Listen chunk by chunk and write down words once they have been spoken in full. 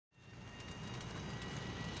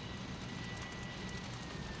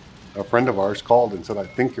A friend of ours called and said, "I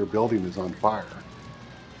think your building is on fire."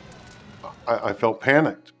 I felt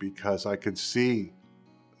panicked because I could see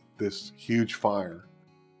this huge fire.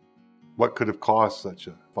 What could have caused such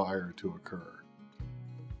a fire to occur?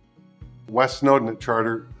 Wes Snowden at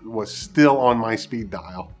Charter was still on my speed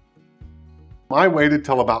dial. I waited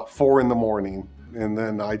till about 4 in the morning, and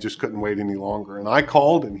then I just couldn't wait any longer. And I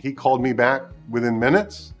called, and he called me back within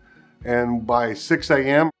minutes. And by 6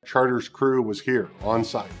 a.m., Charter's crew was here on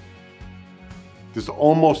site. This is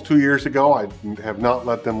almost 2 years ago. I have not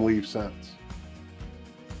let them leave since.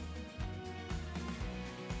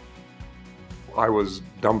 I was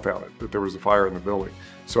dumbfounded that there was a fire in the building.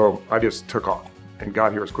 So I just took off and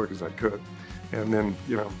got here as quick as I could. And then,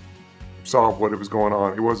 saw what was going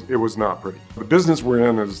on. It was not pretty. The business we're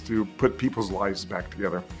in is to put people's lives back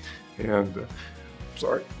together. And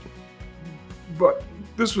sorry, but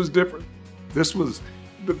this was different. This was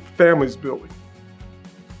the family's building.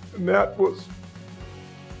 And that was,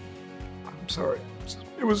 I'm sorry,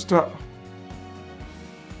 it was tough.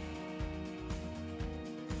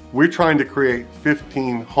 We're trying to create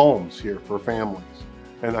 15 homes here for families.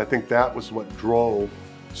 And I think that was what drove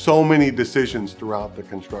so many decisions throughout the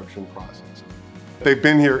construction process. They've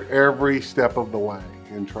been here every step of the way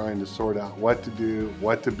in trying to sort out what to do,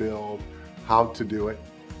 what to build, how to do it.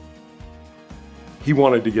 He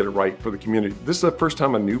wanted to get it right for the community. This is the first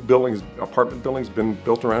time a new apartment building's been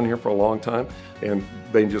built around here for a long time, and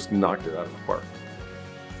they just knocked it out of the park.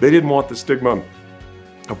 They didn't want the stigma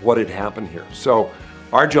of what had happened here. So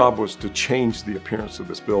our job was to change the appearance of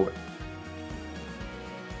this building.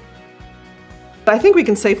 I think we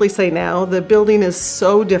can safely say now the building is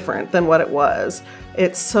so different than what it was.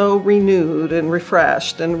 It's so renewed and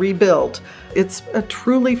refreshed and rebuilt. It's a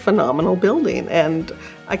truly phenomenal building, and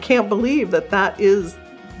I can't believe that that is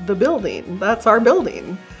the building. That's our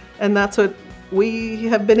building, and that's what we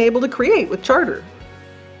have been able to create with Charter.